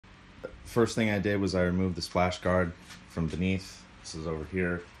first thing I did was I removed the splash guard from beneath. This is over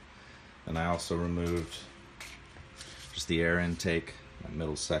here. And I also removed just the air intake, that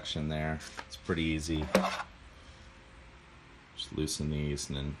middle section there. It's pretty easy. Just loosen these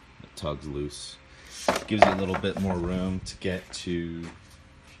and then it tugs loose. Gives you a little bit more room to get to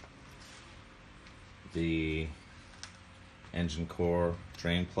the engine core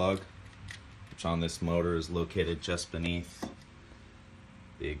drain plug, which on this motor is located just beneath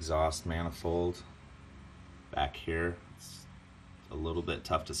the exhaust manifold back here. It's a little bit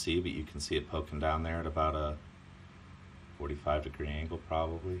tough to see, but you can see it poking down there at about a 45-degree angle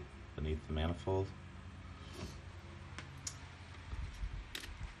probably beneath the manifold.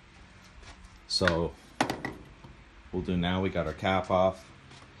 So we'll do now, we got our cap off,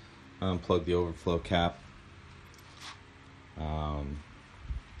 unplug the overflow cap.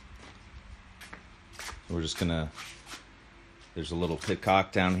 We're just gonna, there's a little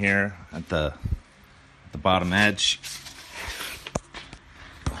pitcock down here at the bottom edge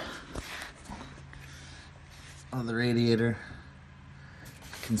of the radiator.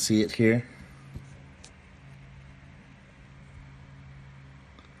 You can see it here.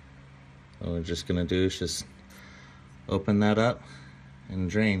 What we're just gonna do is just open that up and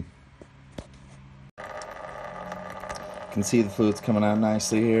drain. You can see the fluid's coming out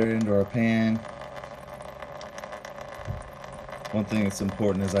nicely here into our pan. One thing that's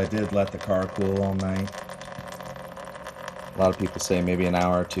important is I did let the car cool all night. A lot of people say maybe an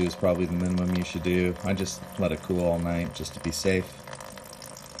hour or two is probably the minimum you should do. I just let it cool all night just to be safe.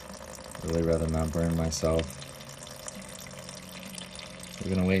 Really rather not burn myself.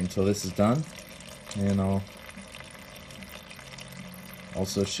 We're gonna wait until this is done, and I'll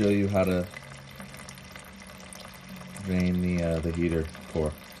also show you how to drain the heater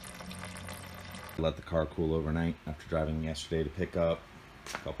core. Let the car cool overnight after driving yesterday to pick up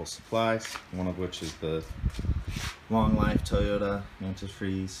a couple supplies, one of which is the long life Toyota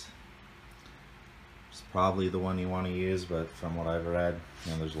Antifreeze. It's probably the one you want to use, but from what I've read,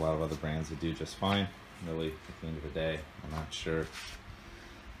 you know, there's a lot of other brands that do just fine. Really, at the end of the day, I'm not sure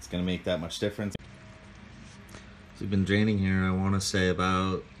it's going to make that much difference. So we've been draining here, I want to say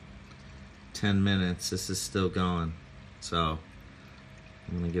about 10 minutes. This is still going, so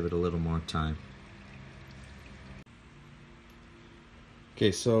I'm going to give it a little more time.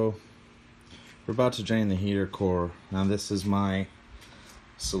 Okay, so we're about to drain the heater core. Now this is my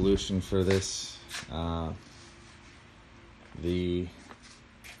solution for this. The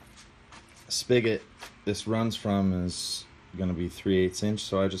spigot this runs from is going to be 3/8 inch,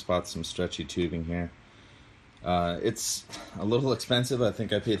 so I just bought some stretchy tubing here. It's a little expensive. I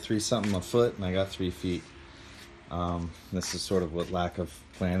think I paid $3 something a foot and I got 3 feet. This is sort of what lack of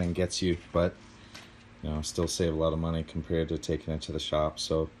planning gets you, but you know, still save a lot of money compared to taking it to the shop.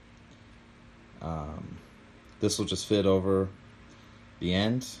 So this will just fit over the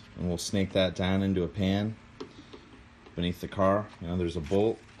end, and we'll snake that down into a pan beneath the car. You know, there's a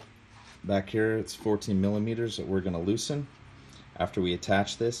bolt back here. It's 14 millimeters that we're going to loosen after we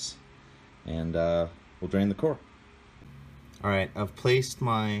attach this, and we'll drain the core. Alright, I've placed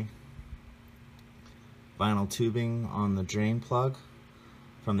my vinyl tubing on the drain plug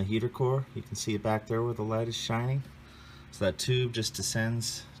from the heater core. You can see it back there where the light is shining. So that tube just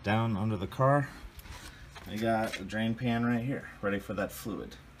descends down under the car. I got a drain pan right here, ready for that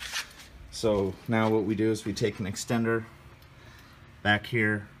fluid. So now what we do is we take an extender back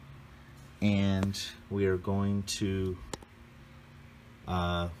here, and we are going to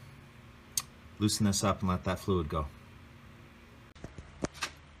loosen this up and let that fluid go.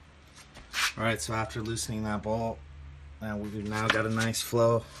 Alright, so after loosening that bolt, now we've now got a nice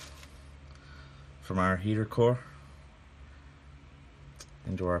flow from our heater core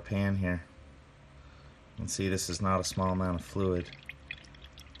into our pan here. You can see this is not a small amount of fluid.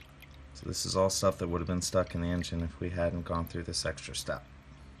 So this is all stuff that would have been stuck in the engine if we hadn't gone through this extra step.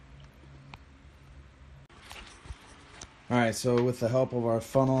 Alright, so with the help of our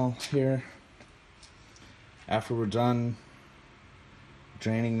funnel here, after we're done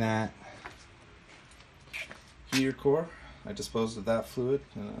draining that heater core, I disposed of that fluid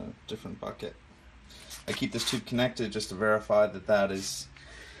in a different bucket. I keep this tube connected just to verify that that is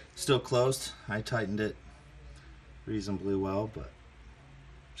still closed. I tightened it reasonably well, but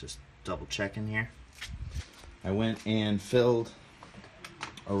just double checking here. I went and filled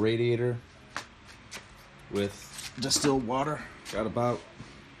a radiator with distilled water. Got about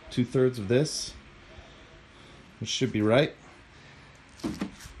 2/3 of this, which should be right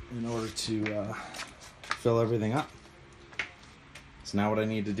in order to fill everything up. So now what I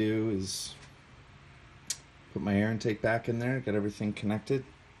need to do is put my air intake back in there, get everything connected,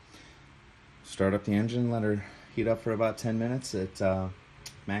 start up the engine, let her heat up for about 10 minutes at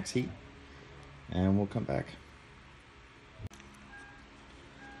max heat, and we'll come back.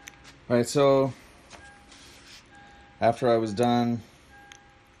 Alright, so after I was done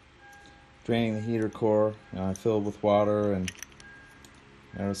draining the heater core, I filled with water and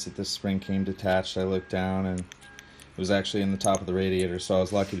noticed that this spring came detached. I looked down and it was actually in the top of the radiator, so I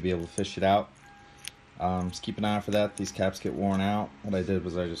was lucky to be able to fish it out. Just keep an eye out for that. These caps get worn out. What I did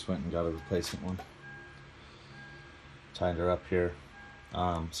was I just went and got a replacement one. Tied her up here.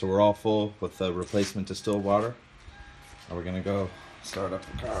 So we're all full with the replacement distilled water. Now we're gonna go start up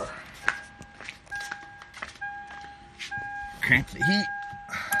the car. Crank the heat.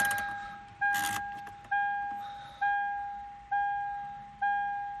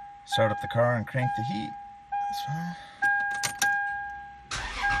 Start up the car and crank the heat. That's fine.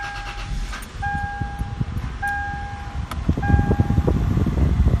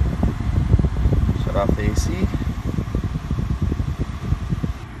 Shut off the AC.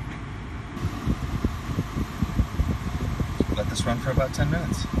 Let this run for about 10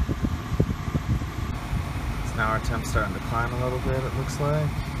 minutes. So now our temp's starting to climb a little bit, it looks like.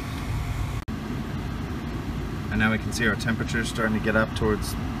 And now we can see our temperature starting to get up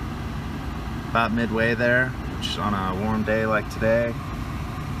towards about midway there, which on a warm day like today,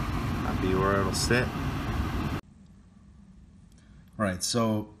 that'd be where it'll sit. Alright,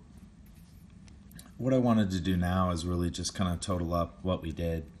 so what I wanted to do now is really just kind of total up what we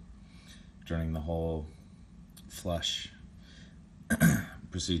did during the whole flush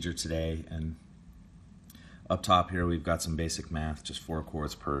procedure today. And up top here we've got some basic math, just 4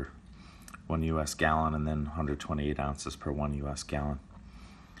 quarts per 1 US gallon and then 128 ounces per 1 US gallon.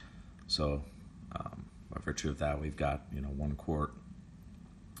 So by virtue of that, we've got, 1 quart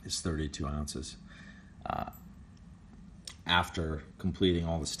is 32 ounces. After completing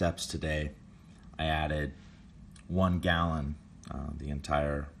all the steps today, I added 1 gallon, the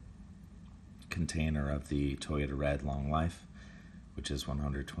entire container of the Toyota Red Long Life, which is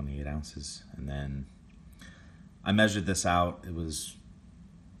 128 ounces. And then I measured this out. It was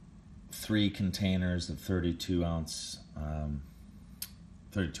 3 containers of 32 ounces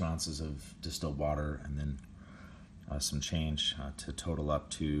of distilled water, and then some change to total up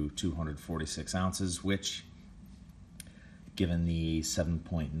to 246 ounces, which, given the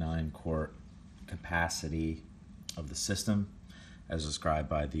 7.9 quart capacity of the system as described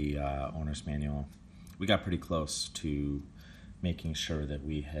by the owner's manual, we got pretty close to making sure that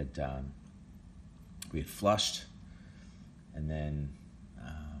we had flushed and then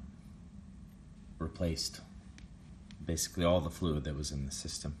replaced basically all the fluid that was in the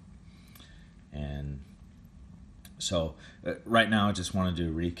system. And so right now I just want to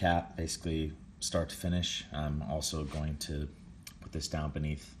do a recap, basically start to finish. I'm also going to put this down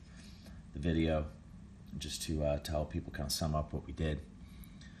beneath the video just to help people kind of sum up what we did.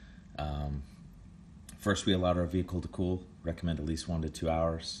 First, we allowed our vehicle to cool, recommend at least 1 to 2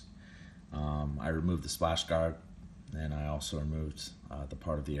 hours. I removed the splash guard, and I also removed the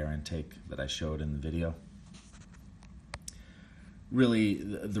part of the air intake that I showed in the video. Really,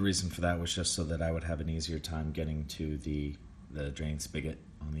 the reason for that was just so that I would have an easier time getting to the drain spigot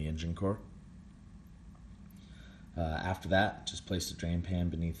on the engine core. After that, just placed a drain pan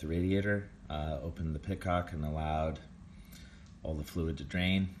beneath the radiator, opened the pitcock and allowed all the fluid to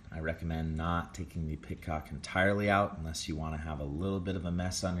drain. I recommend not taking the pitcock entirely out unless you want to have a little bit of a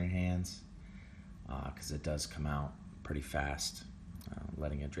mess on your hands, because it does come out pretty fast.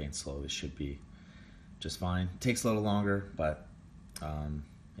 Letting it drain slowly should be just fine. It takes a little longer, but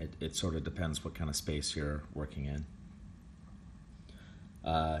it sort of depends what kind of space you're working in.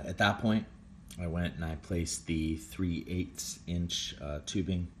 At that point, I went and I placed the 3/8 inch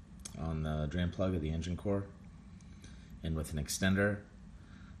tubing on the drain plug of the engine core, and with an extender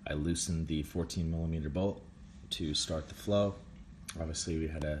I loosened the 14mm bolt to start the flow. Obviously we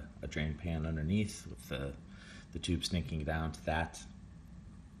had a drain pan underneath with the tube snaking down to that.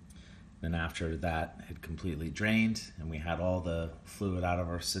 Then after that had completely drained and we had all the fluid out of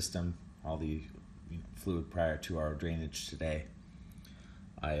our system, all the fluid prior to our drainage today,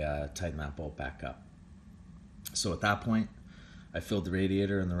 I tightened that bolt back up. So at that point, I filled the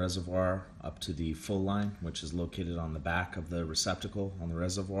radiator and the reservoir up to the full line, which is located on the back of the receptacle on the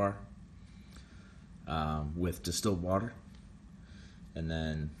reservoir, with distilled water. And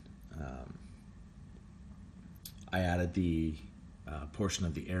then I added the portion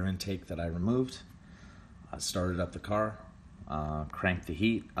of the air intake that I removed, started up the car, cranked the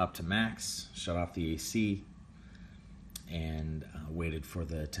heat up to max, shut off the AC, and waited for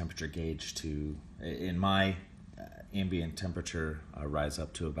the temperature gauge to, in my ambient temperature, rise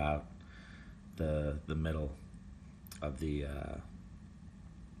up to about the middle of the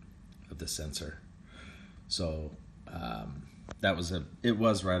sensor. So it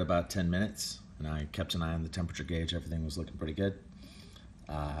was right about 10 minutes, and I kept an eye on the temperature gauge. Everything was looking pretty good.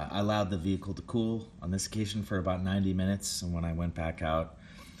 I allowed the vehicle to cool on this occasion for about 90 minutes, and when I went back out,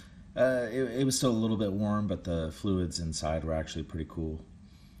 it was still a little bit warm, but the fluids inside were actually pretty cool.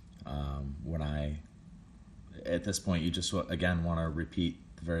 At this point, you just again want to repeat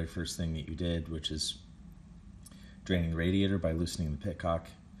the very first thing that you did, which is draining the radiator by loosening the pitcock.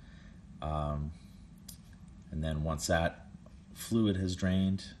 And then once that fluid has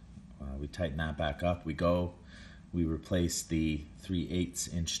drained, we tighten that back up. We replace the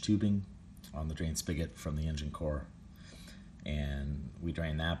 3/8 inch tubing on the drain spigot from the engine core, and we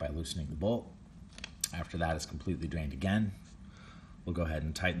drain that by loosening the bolt. After that is completely drained again, we'll go ahead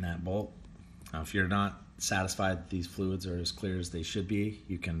and tighten that bolt. Now, if you're not satisfied that these fluids are as clear as they should be,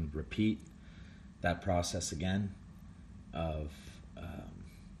 you can repeat that process again of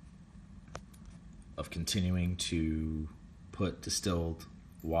continuing to put distilled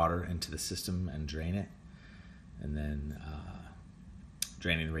water into the system and drain it, and then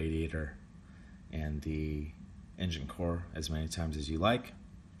draining the radiator and the engine core as many times as you like.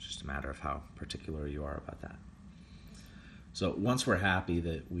 It's just a matter of how particular you are about that. So once we're happy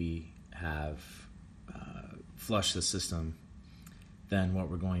that we have flushed the system, then what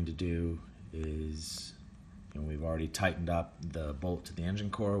we're going to do is, we've already tightened up the bolt to the engine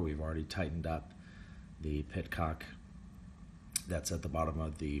core, we've already tightened up the pitcock that's at the bottom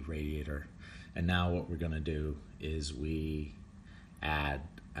of the radiator, and now what we're going to do is we add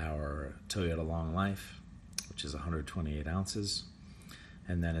our Toyota Long Life, which is 128 ounces,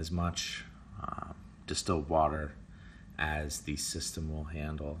 and then as much distilled water as the system will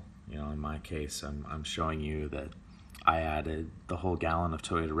handle. In my case, I'm showing you that I added the whole gallon of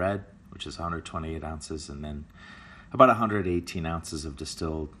Toyota Red, which is 128 ounces, and then about 118 ounces of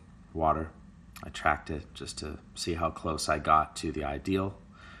distilled water. I tracked it just to see how close I got to the ideal,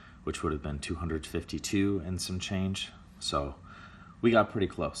 which would have been 252 and some change. So we got pretty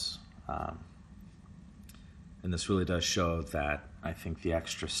close. And this really does show that I think the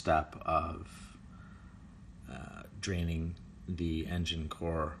extra step of draining the engine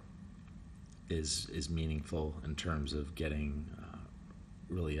core is meaningful in terms of getting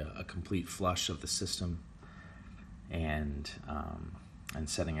really a complete flush of the system and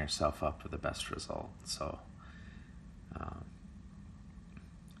setting yourself up for the best result. So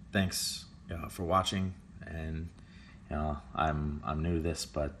thanks for watching, and I'm new to this,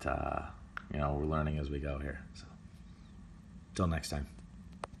 but we're learning as we go here. So till next time.